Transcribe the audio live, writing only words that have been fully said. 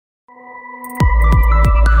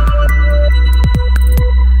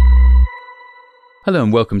Hello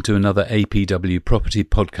and welcome to another APW Property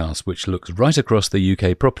Podcast, which looks right across the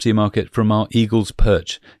UK property market from our Eagle's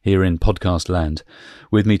Perch here in podcast land.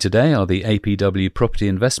 With me today are the APW property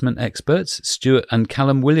investment experts, Stuart and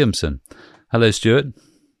Callum Williamson. Hello, Stuart.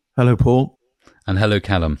 Hello, Paul. And hello,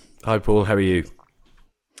 Callum. Hi, Paul. How are you?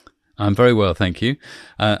 I'm very well, thank you.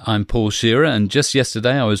 I'm Paul Shearer, and just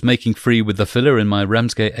yesterday I was making free with the filler in my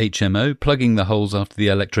Ramsgate HMO, plugging the holes after the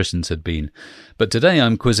electricians had been. But today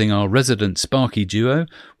I'm quizzing our resident Sparky duo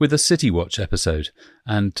with a City Watch episode,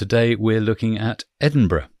 and today we're looking at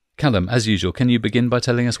Edinburgh. Callum, as usual, can you begin by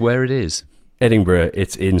telling us where it is? Edinburgh,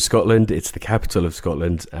 it's in Scotland, it's the capital of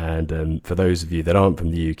Scotland, and for those of you that aren't from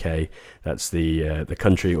the UK, that's the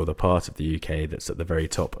country or the part of the UK that's at the very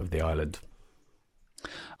top of the island.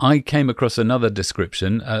 I came across another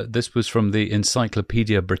description. This was from the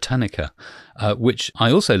Encyclopaedia Britannica, which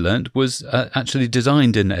I also learnt was actually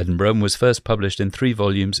designed in Edinburgh and was first published in 3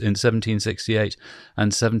 volumes in 1768 and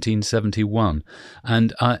 1771.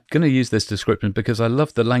 And I'm going to use this description because I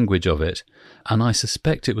love the language of it, and I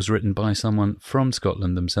suspect it was written by someone from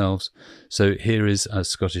Scotland themselves. So here is a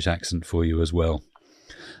Scottish accent for you as well.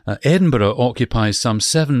 Edinburgh occupies some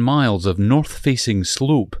 7 miles of north-facing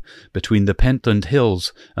slope between the Pentland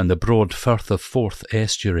Hills and the broad Firth of Forth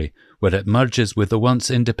estuary, where it merges with the once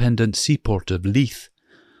independent seaport of Leith.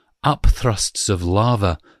 Upthrusts of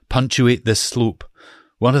lava punctuate this slope.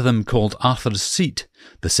 One of them, called Arthur's Seat,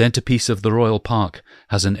 the centrepiece of the Royal Park,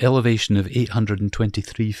 has an elevation of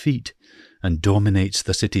 823 feet and dominates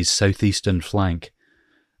the city's southeastern flank.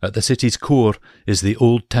 At the city's core is the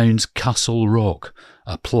old town's Castle Rock,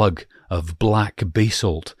 a plug of black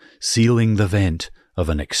basalt sealing the vent of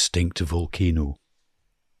an extinct volcano.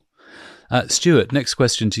 Stuart, next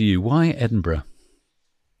question to you. Why Edinburgh?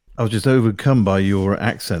 I was just overcome by your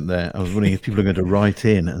accent there. I was wondering if people are going to write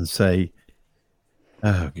in and say,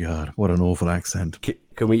 oh, God, what an awful accent.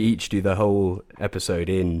 Can we each do the whole episode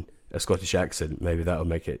in a Scottish accent? Maybe that'll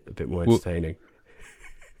make it a bit more entertaining.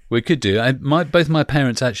 We could do. Both my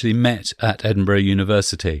parents actually met at Edinburgh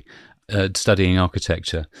University, studying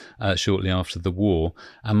architecture shortly after the war,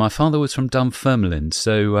 and my father was from Dunfermline,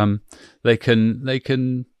 so they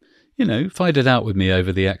can fight it out with me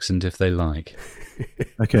over the accent if they like.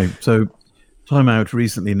 Okay, so Time Out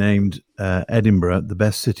recently named Edinburgh the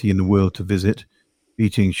best city in the world to visit,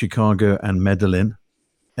 beating Chicago and Medellin.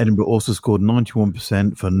 Edinburgh also scored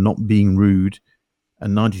 91% for not being rude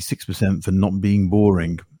and 96% for not being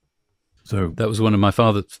boring. So that was one of my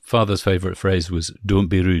father's favourite phrases, was "Don't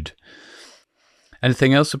be rude."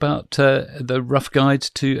 Anything else about the rough guide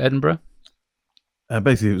to Edinburgh?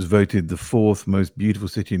 Basically, it was voted the 4th most beautiful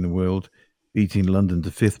city in the world, beating London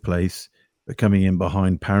to 5th place, but coming in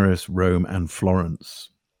behind Paris, Rome, and Florence.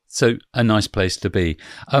 So a nice place to be.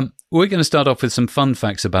 We're going to start off with some fun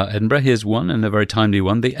facts about Edinburgh. Here's one, and a very timely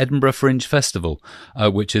one. The Edinburgh Fringe Festival,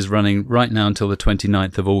 which is running right now until the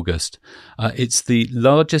 29th of August. It's the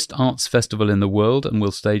largest arts festival in the world and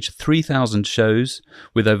will stage 3,000 shows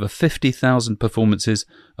with over 50,000 performances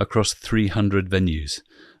across 300 venues.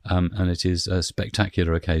 And it is a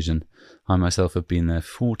spectacular occasion. I myself have been there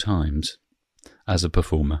 4 times as a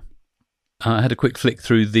performer. I had a quick flick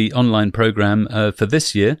through the online programme for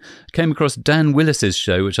this year. Came across Dan Willis's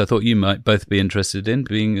show, which I thought you might both be interested in,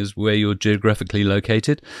 being as where you're geographically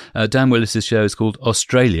located. Dan Willis's show is called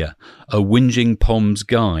Australia, A Whinging Pom's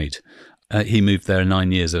Guide. He moved there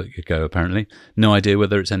 9 years ago, apparently. No idea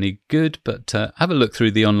whether it's any good, but have a look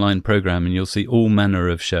through the online programme and you'll see all manner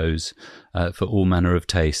of shows for all manner of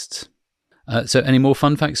tastes. So any more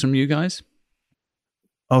fun facts from you guys?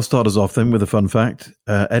 I'll start us off then with a fun fact.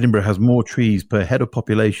 Edinburgh has more trees per head of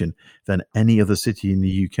population than any other city in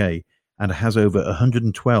the UK and has over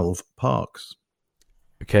 112 parks.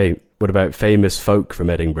 Okay, what about famous folk from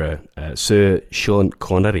Edinburgh? Sir Sean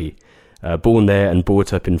Connery, born there and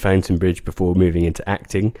brought up in Fountainbridge before moving into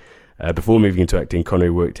acting. Connery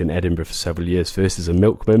worked in Edinburgh for several years, first as a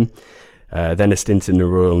milkman, then a stint in the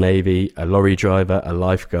Royal Navy, a lorry driver, a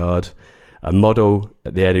lifeguard, a model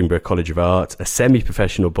at the Edinburgh College of Art, a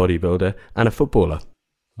semi-professional bodybuilder, and a footballer.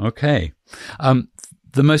 Okay.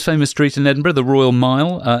 The most famous street in Edinburgh, the Royal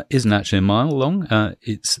Mile, isn't actually a mile long.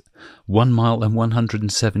 It's 1 mile and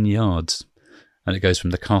 107 yards. And it goes from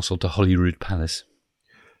the castle to Holyrood Palace.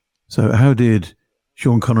 So how did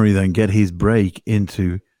Sean Connery then get his break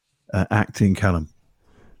into acting, Callum?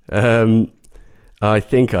 I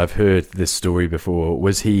think I've heard this story before.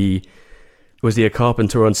 Was he a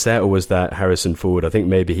carpenter on set, or was that Harrison Ford? I think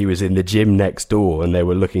maybe he was in the gym next door and they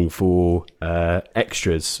were looking for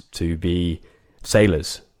extras to be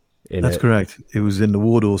sailors. That's correct. It was in the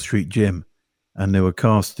Wardour Street gym and they were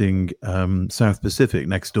casting South Pacific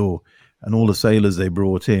next door. and all the sailors they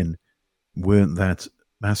brought in weren't that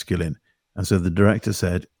masculine. And so the director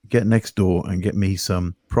said, get next door and get me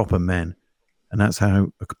some proper men. And that's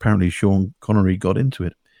how apparently Sean Connery got into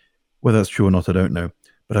it. Whether that's true or not, I don't know.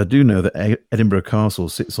 But I do know that Edinburgh Castle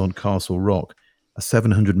sits on Castle Rock, a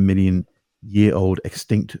 700 million year old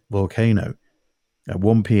extinct volcano. At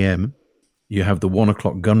 1 p.m., you have the 1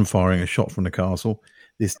 o'clock gun firing a shot from the castle.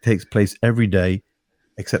 This takes place every day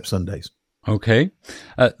except Sundays. Okay.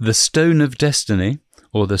 The Stone of Destiny,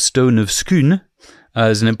 or the Stone of Scone,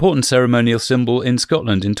 is an important ceremonial symbol in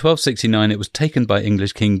Scotland. In 1269, it was taken by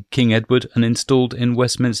English King Edward and installed in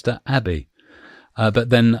Westminster Abbey. But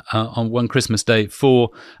then on one Christmas Day, 4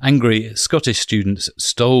 angry Scottish students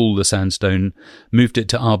stole the sandstone, moved it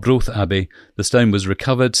to Arbroath Abbey. The stone was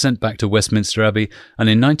recovered, sent back to Westminster Abbey, and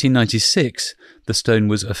in 1996, the stone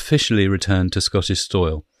was officially returned to Scottish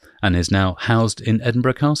soil and is now housed in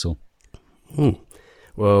Edinburgh Castle.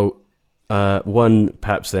 Well, one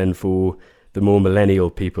perhaps then for the more millennial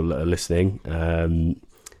people that are listening,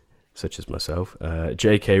 such as myself,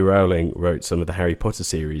 J.K. Rowling wrote some of the Harry Potter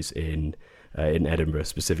series in Edinburgh,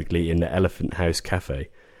 specifically in the Elephant House Cafe,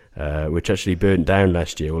 which actually burnt down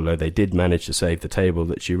last year, although they did manage to save the table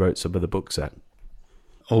that she wrote some of the books at.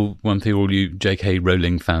 One thing, all you J.K.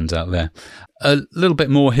 Rowling fans out there. A little bit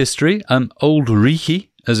more history. Old Reekie,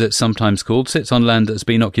 as it's sometimes called, sits on land that's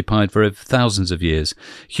been occupied for thousands of years.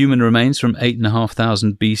 Human remains from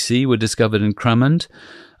 8,500 BC were discovered in Cramond.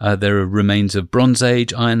 There are remains of Bronze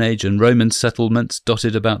Age, Iron Age and Roman settlements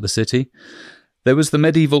dotted about the city. There was the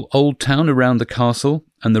medieval Old Town around the castle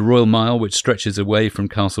and the Royal Mile, which stretches away from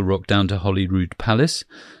Castle Rock down to Holyrood Palace.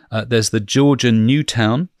 There's the Georgian New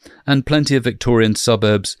Town and plenty of Victorian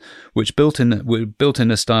suburbs, which were built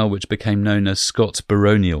in a style which became known as Scots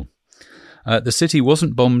Baronial. The city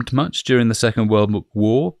wasn't bombed much during the Second World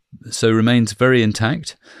War, so remains very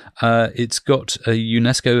intact. It's got a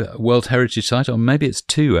UNESCO World Heritage Site, or maybe it's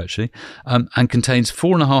 2 actually, and contains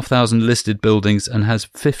 4,500 listed buildings and has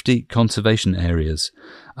 50 conservation areas.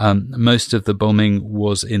 Most of the bombing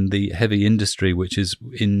was in the heavy industry, which is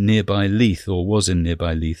in nearby Leith, or was in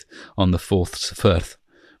nearby Leith, on the Forth Firth,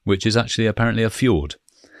 which is actually apparently a fjord.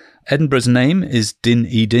 Edinburgh's name is Din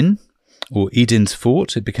Edin, or Edin's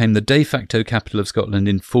Fort. It became the de facto capital of Scotland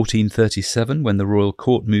in 1437 when the royal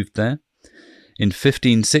court moved there. In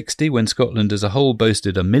 1560, when Scotland as a whole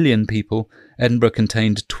boasted 1 million people, Edinburgh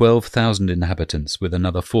contained 12,000 inhabitants, with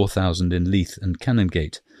another 4,000 in Leith and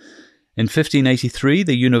Canongate. In 1583,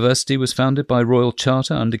 the university was founded by royal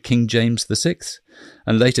charter under King James VI,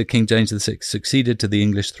 and later King James VI succeeded to the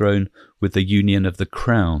English throne with the Union of the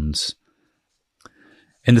Crowns.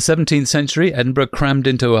 In the 17th century, Edinburgh crammed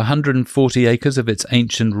into 140 acres of its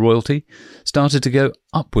ancient royalty, started to go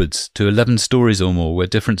upwards to 11 stories or more, where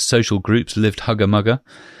different social groups lived hugger-mugger.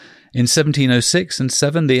 In 1706 and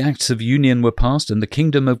 7, the Acts of Union were passed and the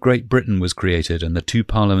Kingdom of Great Britain was created and the 2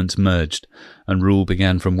 parliaments merged, and rule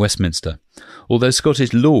began from Westminster, although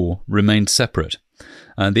Scottish law remained separate.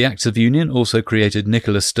 The Acts of Union also created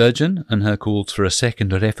Nicola Sturgeon and her calls for a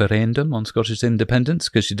second referendum on Scottish independence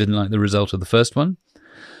because she didn't like the result of the first one.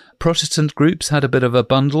 Protestant groups had a bit of a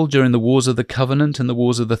bundle during the Wars of the Covenant and the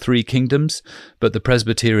Wars of the Three Kingdoms, but the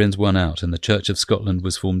Presbyterians won out and the Church of Scotland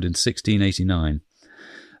was formed in 1689.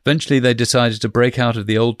 Eventually they decided to break out of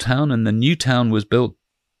the Old Town, and the New Town was built,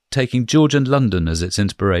 taking Georgian London as its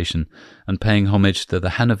inspiration and paying homage to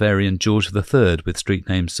the Hanoverian George III with street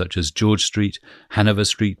names such as George Street, Hanover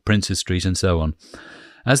Street, Princes Street and so on.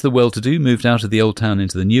 As the well-to-do moved out of the Old Town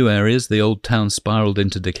into the new areas, the Old Town spiralled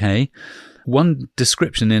into decay. One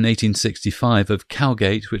description in 1865 of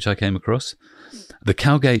Cowgate, which I came across. The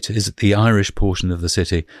Cowgate is the Irish portion of the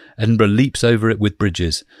city. Edinburgh leaps over it with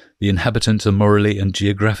bridges. The inhabitants are morally and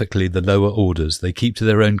geographically the lower orders. They keep to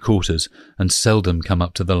their own quarters and seldom come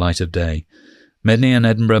up to the light of day. Many an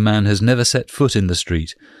Edinburgh man has never set foot in the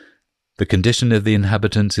street. The condition of the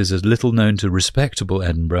inhabitants is as little known to respectable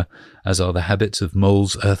Edinburgh as are the habits of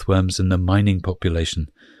moles, earthworms and the mining population.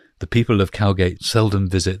 The people of Cowgate seldom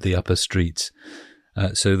visit the upper streets.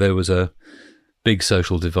 So there was a big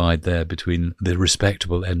social divide there between the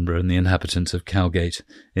respectable Edinburgh and the inhabitants of Cowgate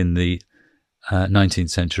in the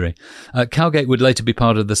 19th century. Cowgate would later be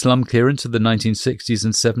part of the slum clearance of the 1960s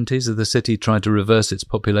and 70s as the city tried to reverse its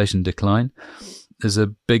population decline. There's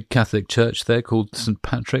a big Catholic church there called St.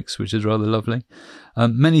 Patrick's, which is rather lovely.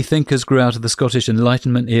 Many thinkers grew out of the Scottish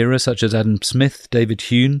Enlightenment era, such as Adam Smith, David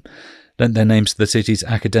Hume, lent their names to the city's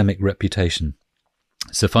academic reputation.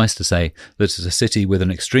 Suffice to say that it's a city with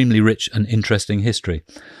an extremely rich and interesting history.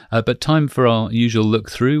 But time for our usual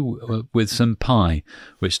look through with some PIE,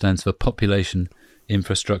 which stands for Population,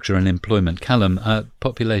 Infrastructure and Employment. Callum,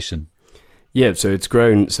 population. Yeah, so it's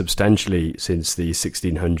grown substantially since the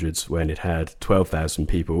 1600s when it had 12,000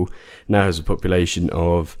 people. Now has a population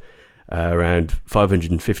of around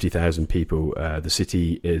 550,000 people. The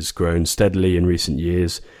city has grown steadily in recent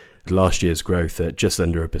years. Last year's growth at just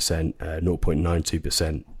under 1%,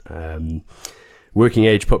 0.92%. Working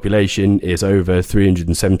age population is over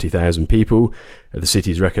 370,000 people. The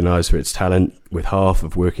city is recognised for its talent, with half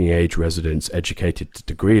of working age residents educated to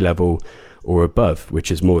degree level or above,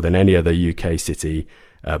 which is more than any other UK city,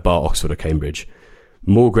 bar Oxford or Cambridge.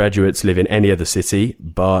 More graduates live in any other city,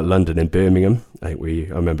 bar London and Birmingham. I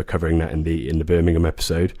remember covering that in the Birmingham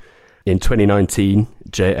episode. In 2019,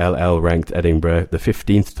 JLL ranked Edinburgh the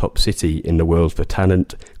 15th top city in the world for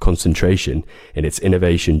talent concentration in its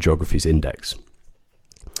Innovation Geographies Index.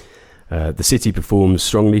 The city performs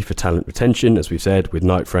strongly for talent retention, as we've said, with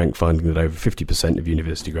Knight Frank finding that over 50% of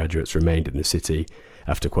university graduates remained in the city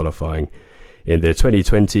after qualifying. In the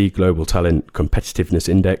 2020 Global Talent Competitiveness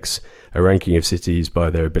Index, a ranking of cities by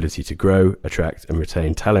their ability to grow, attract and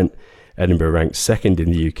retain talent, Edinburgh ranks second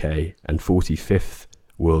in the UK and 45th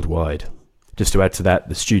worldwide. Just to add to that,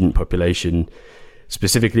 the student population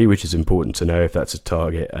specifically, which is important to know if that's a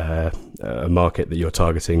target, a market that you're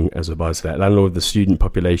targeting as a buy-to-let landlord. The student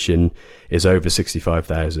population is over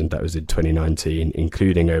 65,000. That was in 2019,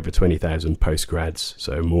 including over 20,000 post-grads,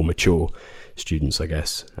 so more mature students, I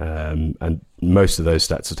guess. And most of those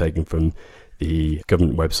stats are taken from the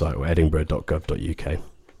government website or edinburgh.gov.uk.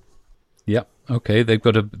 Yep. Okay. They've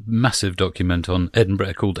got a massive document on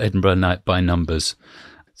Edinburgh called Edinburgh Night by Numbers.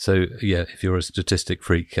 So, yeah, if you're a statistic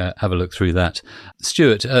freak, have a look through that.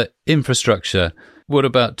 Stuart, infrastructure. What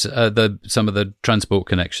about some of the transport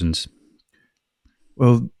connections?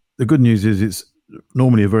 Well, the good news is it's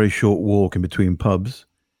normally a very short walk in between pubs.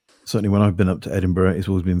 Certainly when I've been up to Edinburgh, it's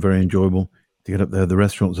always been very enjoyable to get up there. The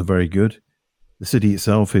restaurants are very good. The city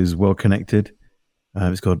itself is well connected.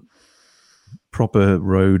 It's got proper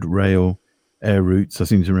road, rail, air routes. I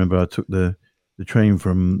seem to remember I took the train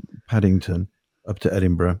from Paddington up to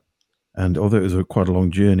Edinburgh, and although it was quite a long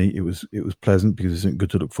journey, it was pleasant because it's something good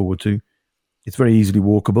to look forward to. It's very easily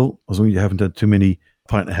walkable as long as you haven't had too many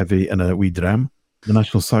pint heavy and a wee dram. The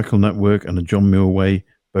National Cycle Network and the John Muir Way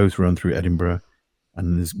both run through Edinburgh,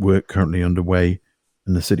 and there's work currently underway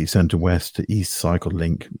in the city centre west to East Cycle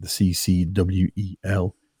Link, the CCWEL.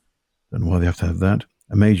 Don't know why they have to have that.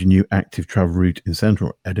 A major new active travel route in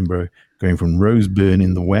central Edinburgh going from Roseburn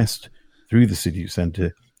in the west through the city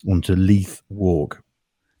centre onto Leith Walk.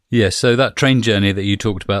 Yes, so that train journey that you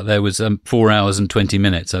talked about there was 4 hours and 20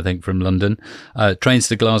 minutes, I think, from London. Trains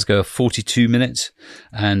to Glasgow are 42 minutes,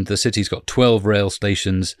 and the city's got 12 rail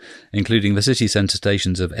stations, including the city centre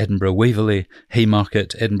stations of Edinburgh Waverley,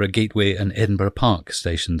 Haymarket, Edinburgh Gateway and Edinburgh Park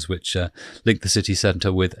stations, which link the city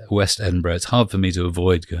centre with West Edinburgh. It's hard for me to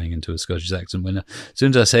avoid going into a Scottish accent when as soon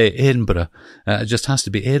as I say Edinburgh, it just has to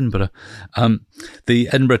be Edinburgh. The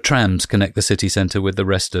Edinburgh trams connect the city centre with the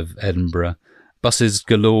rest of Edinburgh. Buses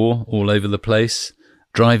galore all over the place.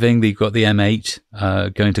 Driving, you've got the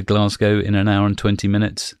M8 going to Glasgow in an hour and 20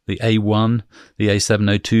 minutes. The A1, the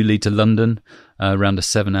A702 lead to London, around a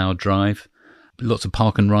 7-hour drive. Lots of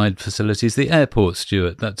park and ride facilities. The airport,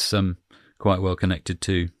 Stuart, that's quite well connected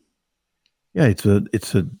too. Yeah,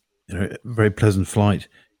 it's a very pleasant flight,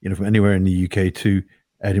 from anywhere in the UK to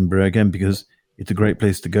Edinburgh again, because it's a great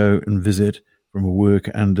place to go and visit from a work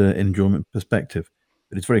and enjoyment perspective.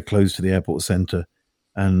 But it's very close to the airport centre,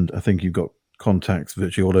 and I think you've got contacts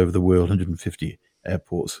virtually all over the world, 150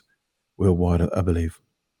 airports worldwide, I believe.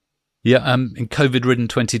 Yeah, in COVID-ridden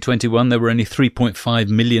 2021, there were only 3.5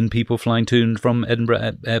 million people flying to and from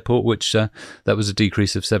Edinburgh Airport, which that was a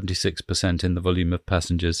decrease of 76% in the volume of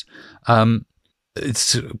passengers.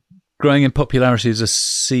 It's growing in popularity as a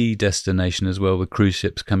sea destination as well, with cruise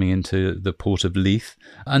ships coming into the port of Leith.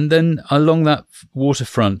 And then along that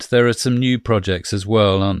waterfront, there are some new projects as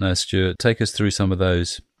well, aren't there, Stuart? Take us through some of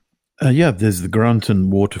those. There's the Granton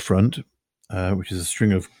waterfront, which is a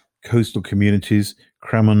string of coastal communities: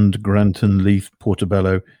 Cramond, Granton, Leith,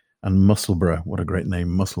 Portobello, and Musselburgh. What a great name,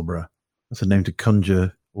 Musselburgh. That's a name to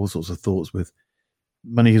conjure all sorts of thoughts with.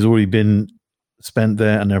 Money has already been spent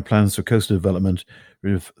there, and there are plans for coastal development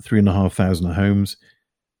with 3,500 homes.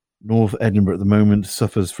 North Edinburgh at the moment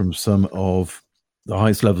suffers from some of the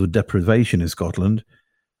highest levels of deprivation in Scotland,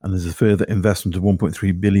 and there's a further investment of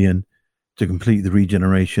 1.3 billion to complete the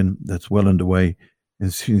regeneration that's well underway,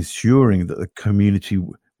 ensuring that the community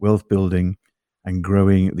wealth building and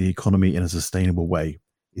growing the economy in a sustainable way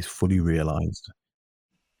is fully realised.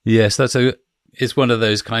 Yes, that's a It's one of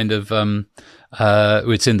those kind of,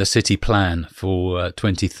 it's in the city plan for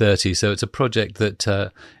 2030. So it's a project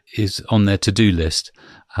that is on their to-do list.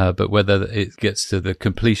 But whether it gets to the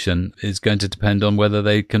completion is going to depend on whether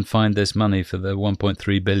they can find this money for the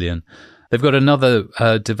 1.3 billion. They've got another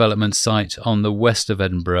development site on the west of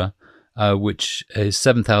Edinburgh, which is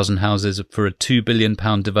 7,000 houses for a £2 billion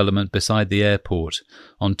development beside the airport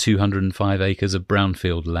on 205 acres of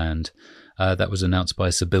brownfield land. That was announced by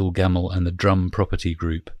Sir Bill Gamble and the Drum Property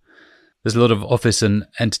Group. There's a lot of office and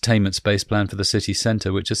entertainment space planned for the city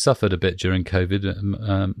centre, which has suffered a bit during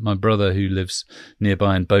COVID. My brother, who lives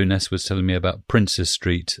nearby in Bowness, was telling me about Princes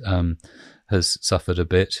Street has suffered a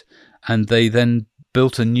bit. And they then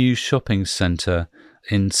built a new shopping centre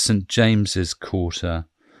in St James's Quarter.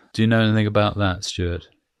 Do you know anything about that, Stuart?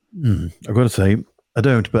 I've got to say, I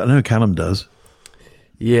don't, but I know Callum does.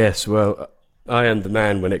 Yes, well, I am the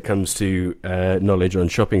man when it comes to knowledge on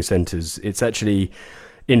shopping centres. It's actually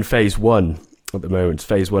in phase one at the moment. It's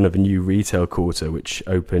phase one of a new retail quarter, which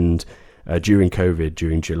opened during COVID,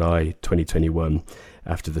 during July 2021,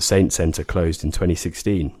 after the Saint Centre closed in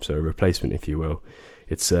 2016. So a replacement, if you will.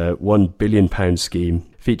 It's a £1 billion scheme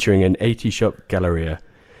featuring an 80-shop galleria.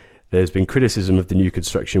 There's been criticism of the new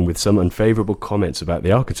construction with some unfavourable comments about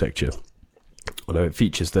the architecture. Although it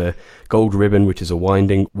features the gold ribbon, which is a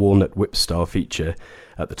winding walnut whip style feature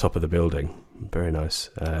at the top of the building. Very nice.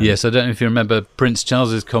 Yes, I don't know if you remember Prince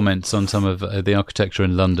Charles's comments on some of the architecture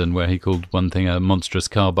in London, where he called one thing a monstrous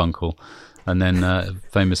carbuncle, and then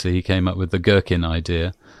famously he came up with the gherkin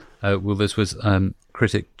idea. Well, this was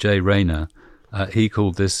critic Jay Rayner. He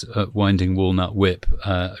called this winding walnut whip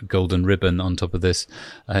golden ribbon on top of this.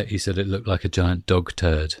 He said it looked like a giant dog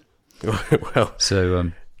turd. Well,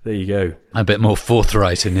 so there you go. A bit more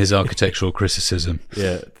forthright in his architectural criticism.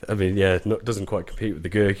 Yeah, I mean, doesn't quite compete with the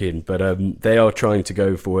gherkin, but they are trying to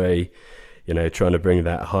go for trying to bring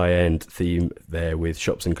that high-end theme there with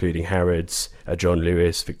shops including Harrods, a John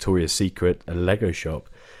Lewis, Victoria's Secret, a Lego shop,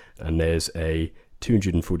 and there's a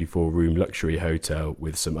 244-room luxury hotel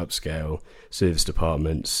with some upscale serviced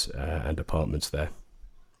apartments and apartments there.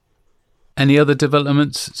 Any other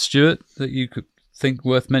developments, Stuart, that you could think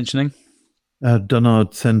worth mentioning?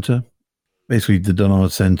 Dunnard Centre. Basically, the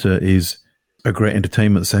Dunnard Centre is a great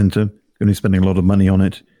entertainment centre. Going to be spending a lot of money on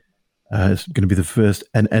it. It's going to be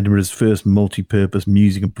Edinburgh's first multi-purpose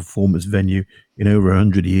music and performance venue in over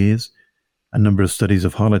 100 years. A number of studies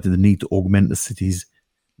have highlighted the need to augment the city's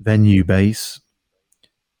venue base.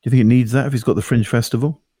 Do you think it needs that if it's got the Fringe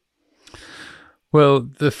Festival? Well,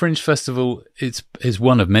 the Fringe Festival is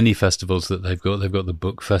one of many festivals that they've got. They've got the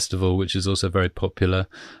Book Festival, which is also very popular.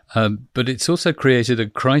 But it's also created a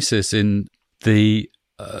crisis in the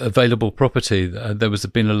available property. There's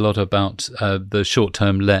been a lot about the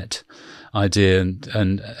short-term let idea,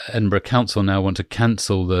 and Edinburgh Council now want to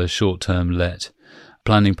cancel the short-term let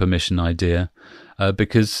planning permission idea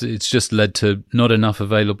because it's just led to not enough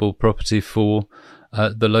available property for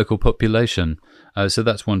the local population. So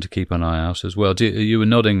that's one to keep an eye out as well. You were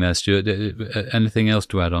nodding there, Stuart. Anything else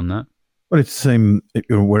to add on that? Well, it's the same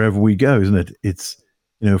wherever we go, isn't it? It's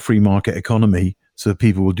a free market economy, so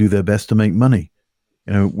people will do their best to make money.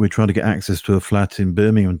 We're trying to get access to a flat in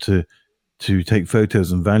Birmingham to take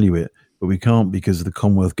photos and value it, but we can't because the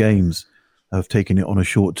Commonwealth Games have taken it on a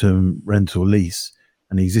short-term rental lease,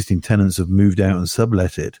 and the existing tenants have moved out and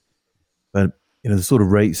sublet it. But the sort of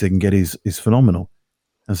rates they can get is phenomenal.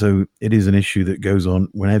 And so it is an issue that goes on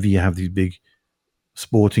whenever you have these big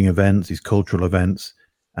sporting events, these cultural events,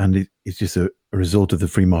 and it's just a result of the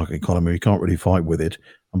free market economy. We can't really fight with it.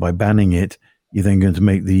 And by banning it, you're then going to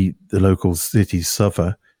make the local cities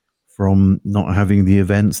suffer from not having the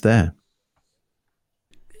events there.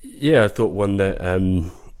 Yeah, I thought one that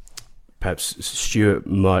perhaps Stuart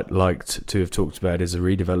might like to have talked about is a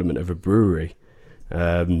redevelopment of a brewery.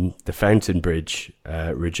 The Fountain Bridge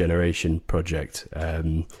regeneration project,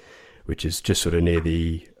 which is just sort of near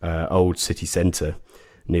the old city centre,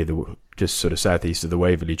 just sort of southeast of the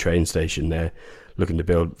Waverley train station there, looking to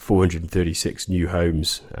build 436 new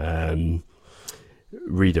homes,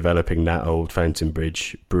 redeveloping that old Fountain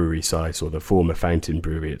Bridge brewery site, or the former Fountain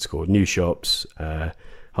Brewery it's called. New shops,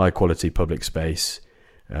 high quality public space,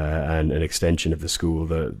 and an extension of the school,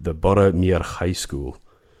 the Boroughmuir High School.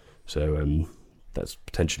 So that's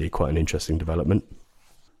potentially quite an interesting development.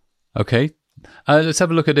 Okay, let's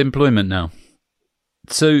have a look at employment now.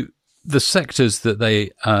 So the sectors that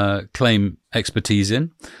they claim expertise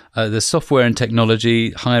in, there's software and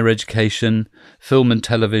technology, higher education, film and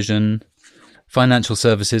television, Financial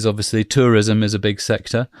services, obviously, tourism is a big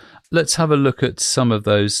sector. Let's have a look at some of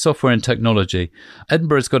those. Software and technology.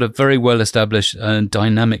 Edinburgh's got a very well-established and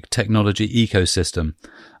dynamic technology ecosystem.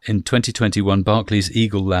 In 2021, Barclays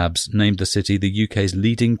Eagle Labs named the city the UK's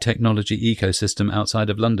leading technology ecosystem outside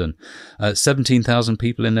of London. 17,000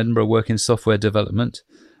 people in Edinburgh work in software development.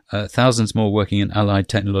 Thousands more working in allied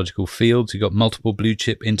technological fields. You've got multiple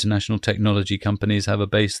blue-chip international technology companies have a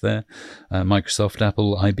base there. Microsoft,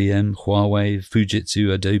 Apple, IBM, Huawei,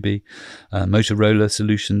 Fujitsu, Adobe, Motorola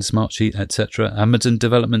Solutions, Smartsheet, etc. Amazon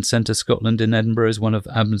Development Centre Scotland in Edinburgh is one of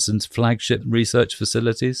Amazon's flagship research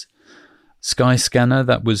facilities. Skyscanner,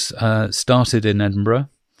 that was started in Edinburgh.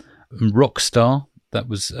 Rockstar, that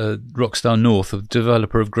was Rockstar North, a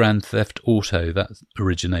developer of Grand Theft Auto, that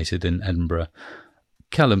originated in Edinburgh.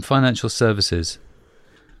 Callum, financial services.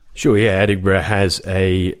 Sure, yeah. Edinburgh has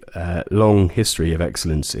a long history of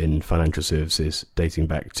excellence in financial services, dating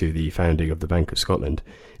back to the founding of the Bank of Scotland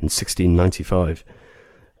in 1695.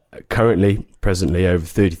 Presently, over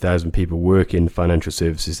 30,000 people work in financial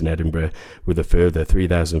services in Edinburgh, with a further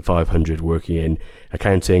 3,500 working in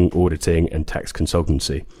accounting, auditing and tax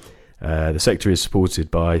consultancy. The sector is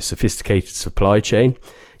supported by a sophisticated supply chain,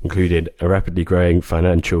 including a rapidly growing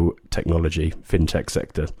financial technology fintech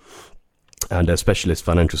sector, and specialist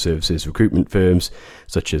financial services recruitment firms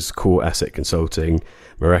such as Core Asset Consulting,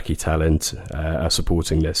 Meraki Talent are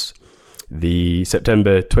supporting this. The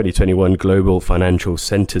September 2021 Global Financial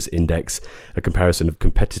Centres Index, a comparison of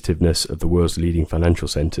competitiveness of the world's leading financial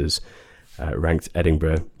centres, ranked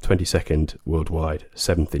Edinburgh 22nd worldwide,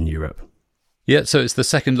 7th in Europe. Yeah, so it's the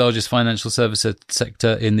second largest financial services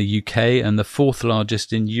sector in the UK and the fourth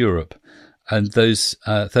largest in Europe. And those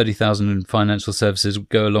 30,000 in financial services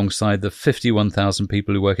go alongside the 51,000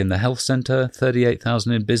 people who work in the health centre,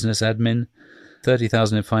 38,000 in business admin,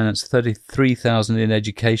 30,000 in finance, 33,000 in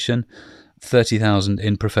education, 30,000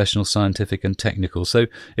 in professional, scientific and technical. So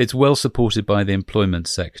it's well supported by the employment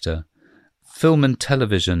sector. Film and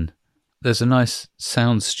television. There's a nice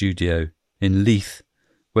sound studio in Leith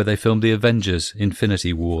where they filmed the Avengers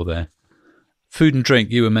Infinity War there. Food and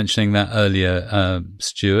drink, you were mentioning that earlier,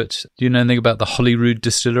 Stuart. Do you know anything about the Holyrood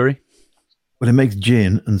distillery? Well, it makes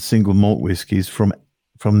gin and single malt whiskies from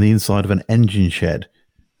the inside of an engine shed.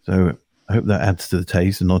 So I hope that adds to the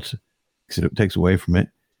taste and not because it takes away from it.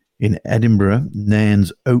 In Edinburgh,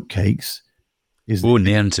 Nairn's Oatcakes is... Oh,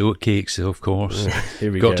 Nairn's Oatcakes, of course.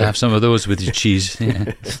 Here we Got to have some of those with your cheese.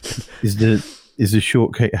 Yeah. is the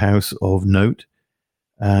shortcake house of note.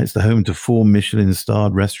 It's the home to 4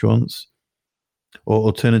 Michelin-starred restaurants. Or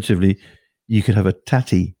alternatively, you could have a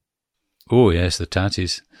tatty. Oh, yes, the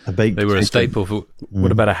tatties. They were a staple for...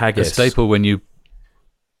 What about a haggis? A staple when you...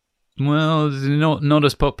 Well, not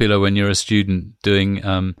as popular when you're a student doing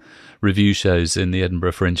review shows in the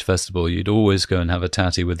Edinburgh Fringe Festival. You'd always go and have a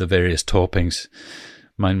tatty with the various toppings.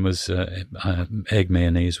 Mine was egg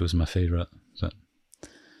mayonnaise was my favourite. But...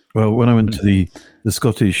 Well, when I went to the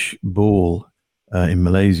Scottish ball in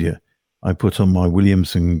Malaysia, I put on my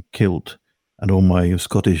Williamson kilt and all my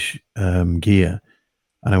Scottish gear,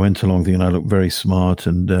 and I went along thinking I looked very smart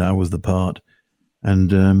and I was the part.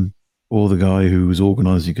 And all the guy who was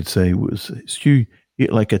organising could say was, "Stu, you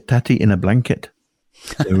look like a tatty in a blanket."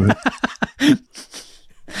 So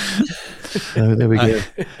there we go.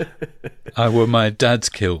 I wore my dad's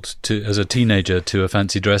kilt as a teenager to a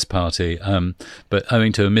fancy dress party, but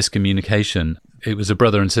owing to a miscommunication, it was a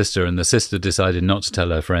brother and sister, and the sister decided not to tell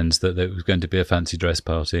her friends that it was going to be a fancy dress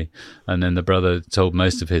party. And then the brother told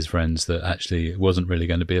most of his friends that actually it wasn't really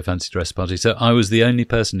going to be a fancy dress party. So I was the only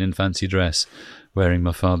person in fancy dress wearing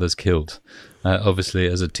my father's kilt. Obviously,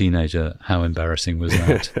 as a teenager, how embarrassing was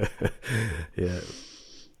that? Yeah.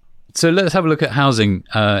 So let's have a look at housing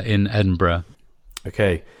in Edinburgh.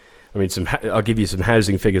 Okay. I mean, I'll give you some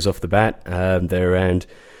housing figures off the bat. There are around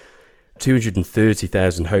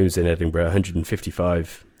 230,000 homes in Edinburgh,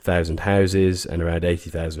 155,000 houses and around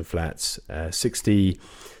 80,000 flats.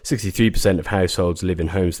 63% of households live in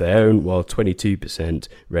homes they own, while 22%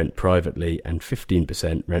 rent privately and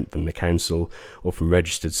 15% rent from the council or from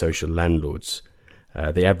registered social landlords.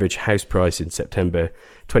 The average house price in September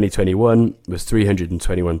 2021 was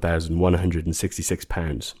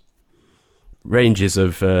 £321,166. Ranges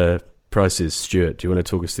of prices, Stuart, do you want to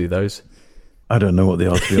talk us through those? I don't know what they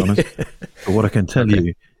are, to be honest. But what I can tell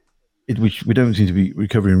you, which we don't seem to be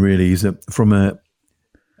recovering really, is that from an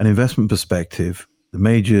investment perspective, the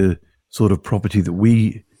major sort of property that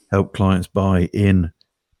we help clients buy in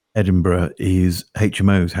Edinburgh is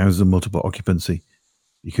HMOs, houses of multiple occupancy,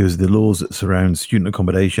 because the laws that surround student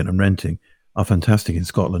accommodation and renting are fantastic in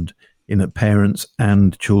Scotland, in that parents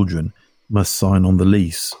and children must sign on the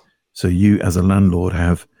lease. So you, as a landlord,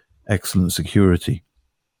 have excellent security.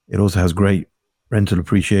 It also has great rental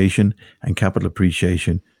appreciation and capital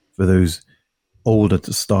appreciation for those older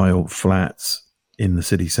style flats in the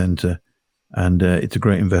city centre. And it's a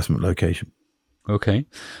great investment location. Okay.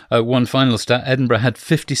 One final stat. Edinburgh had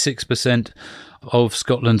 56% of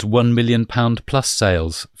Scotland's £1 million plus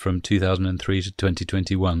sales from 2003 to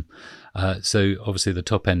 2021. So obviously the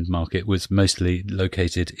top end market was mostly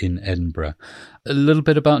located in Edinburgh. A little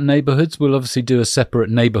bit about neighbourhoods. We'll obviously do a separate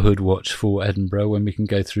neighbourhood watch for Edinburgh when we can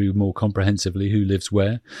go through more comprehensively who lives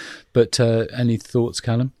where. But any thoughts,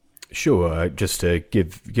 Callum? Sure. Just to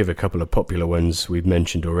give a couple of popular ones we've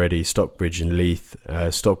mentioned already, Stockbridge and Leith.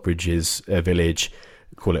 Stockbridge is a village,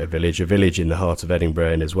 a village in the heart of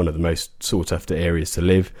Edinburgh, and is one of the most sought after areas to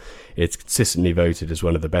live. It's consistently voted as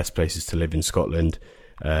one of the best places to live in Scotland.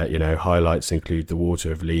 Highlights include the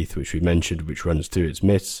Water of Leith, which we mentioned, which runs to its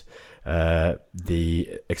midst.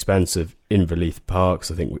 The expansive Inverleith Parks.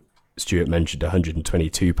 I think Stuart mentioned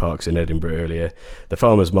 122 parks in Edinburgh earlier. The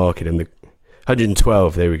Farmers Market and the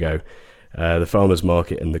 112, there we go. The Farmers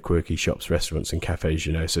Market and the quirky shops, restaurants and cafes,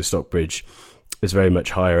 So Stockbridge is very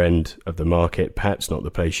much higher end of the market, perhaps not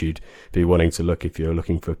the place you'd be wanting to look if you're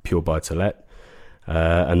looking for pure buy-to-let.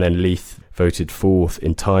 And then Leith voted fourth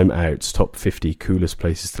in Time Out's top 50 coolest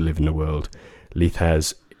places to live in the world. Leith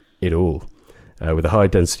has it all. With a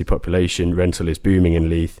high-density population, rental is booming in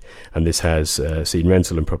Leith, and this has seen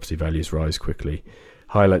rental and property values rise quickly.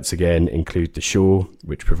 Highlights again include The Shore,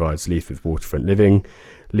 which provides Leith with waterfront living,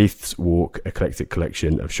 Leith's Walk, eclectic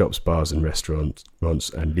collection of shops, bars and restaurants,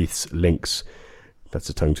 and Leith's Links, that's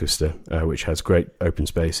a tongue twister, which has great open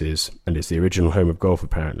spaces and is the original home of golf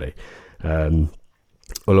apparently.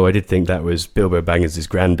 Although I did think that was Bilbo Baggins'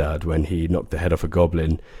 granddad when he knocked the head off a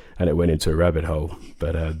goblin and it went into a rabbit hole,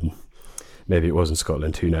 but maybe it wasn't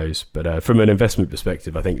Scotland, who knows. But from an investment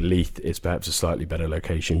perspective, I think Leith is perhaps a slightly better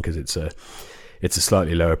location because it's a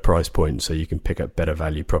slightly lower price point, so you can pick up better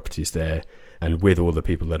value properties there. And with all the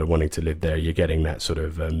people that are wanting to live there, you're getting that sort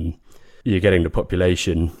of, you're getting the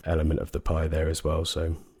population element of the pie there as well.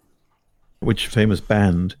 So, which famous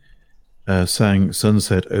band sang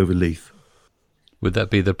Sunset Over Leith? Would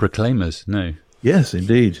that be the Proclaimers? No. Yes,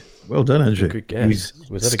 indeed. Well done, Andrew. Good guess.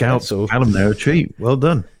 Was that Scouts or Callum there a treat? Well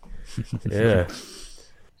done. Yeah.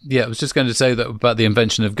 Yeah, I was just going to say that about the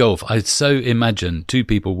invention of golf. I so imagine two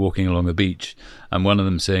people walking along a beach and one of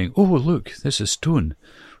them saying, "Oh, look, there's a stone.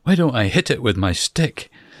 Why don't I hit it with my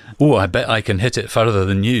stick? Oh, I bet I can hit it further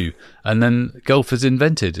than you." And then golf is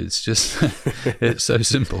invented. It's just, it's so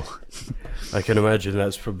simple. I can imagine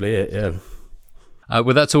that's probably it, yeah.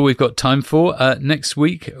 Well, that's all we've got time for. Next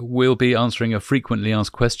week, we'll be answering a frequently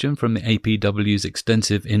asked question from the APW's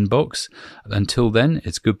extensive inbox. Until then,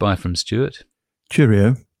 it's goodbye from Stuart.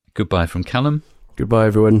 Cheerio. Goodbye from Callum. Goodbye,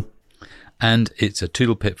 everyone. And it's a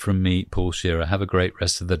toodle pip from me, Paul Shearer. Have a great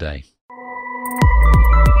rest of the day.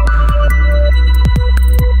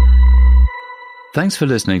 Thanks for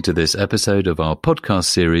listening to this episode of our podcast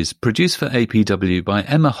series produced for APW by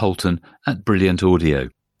Emma Holton at Brilliant Audio.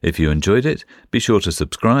 If you enjoyed it, be sure to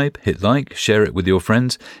subscribe, hit like, share it with your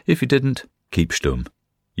friends. If you didn't, keep stum.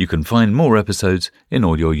 You can find more episodes in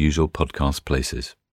all your usual podcast places.